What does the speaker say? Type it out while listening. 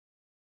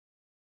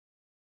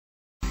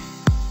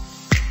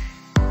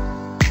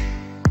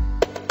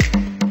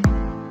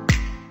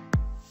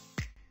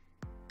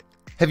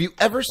Have you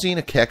ever seen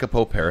a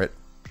kakapo parrot?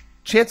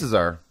 Chances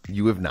are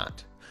you have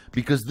not,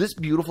 because this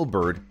beautiful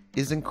bird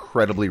is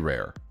incredibly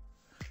rare.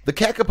 The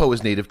kakapo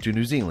is native to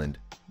New Zealand,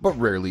 but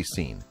rarely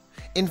seen.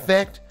 In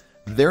fact,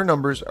 their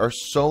numbers are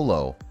so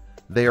low,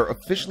 they are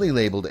officially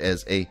labeled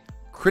as a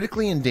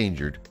critically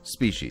endangered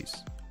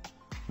species.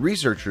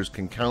 Researchers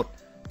can count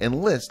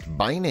and list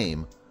by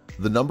name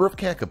the number of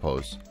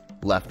kakapos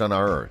left on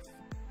our Earth.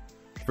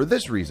 For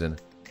this reason,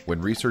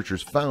 when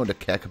researchers found a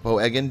kakapo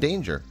egg in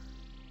danger,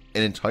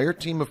 an entire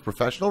team of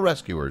professional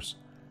rescuers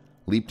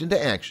leaped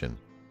into action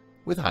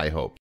with high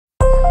hopes.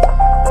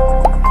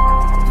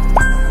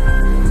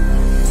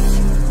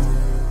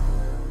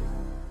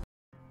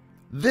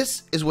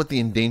 This is what the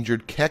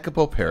endangered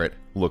kakapo parrot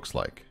looks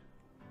like.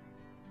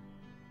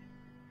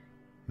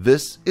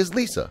 This is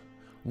Lisa,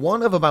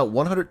 one of about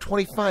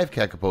 125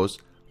 kakapos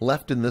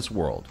left in this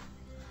world.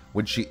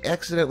 When she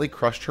accidentally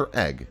crushed her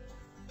egg,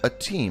 a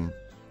team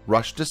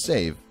rushed to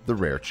save the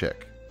rare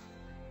chick.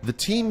 The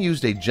team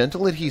used a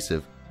gentle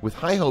adhesive with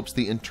high hopes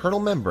the internal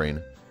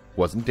membrane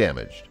wasn't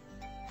damaged.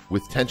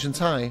 With tensions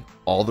high,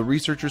 all the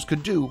researchers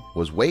could do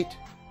was wait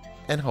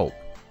and hope.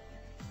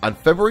 On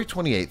February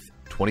 28,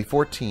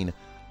 2014,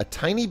 a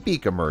tiny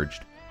beak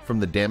emerged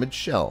from the damaged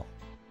shell.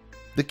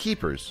 The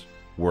keepers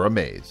were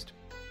amazed.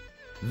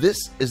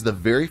 This is the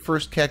very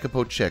first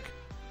kakapo chick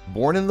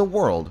born in the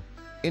world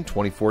in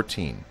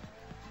 2014.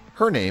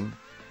 Her name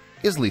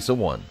is Lisa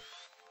 1.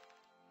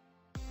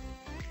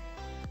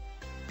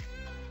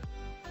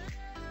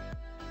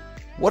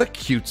 What a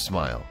cute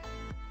smile.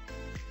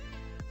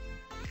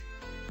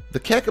 The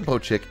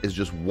kakapo chick is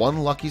just one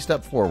lucky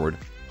step forward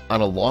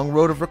on a long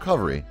road of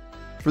recovery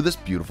for this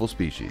beautiful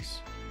species.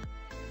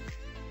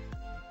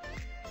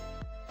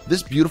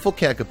 This beautiful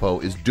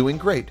kakapo is doing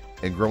great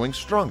and growing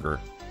stronger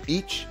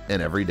each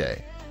and every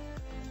day.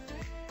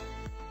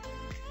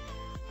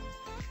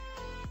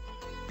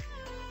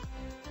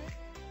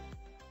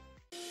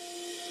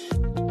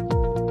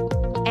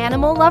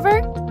 Animal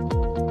lover?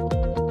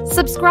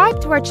 Subscribe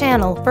to our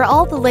channel for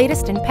all the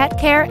latest in pet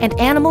care and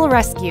animal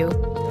rescue.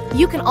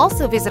 You can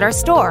also visit our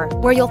store,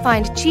 where you'll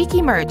find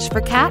cheeky merch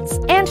for cats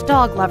and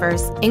dog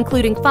lovers,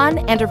 including fun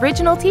and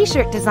original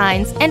t-shirt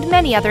designs and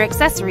many other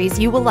accessories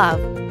you will love.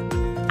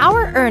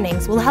 Our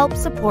earnings will help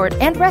support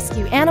and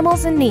rescue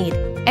animals in need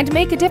and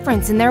make a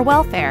difference in their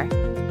welfare.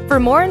 For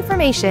more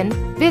information,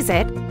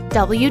 visit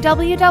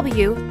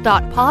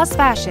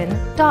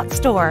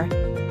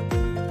www.pawsfashion.store.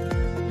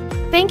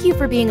 Thank you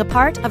for being a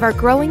part of our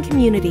growing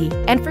community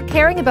and for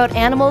caring about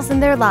animals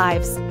and their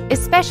lives,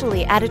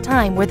 especially at a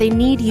time where they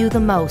need you the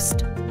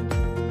most.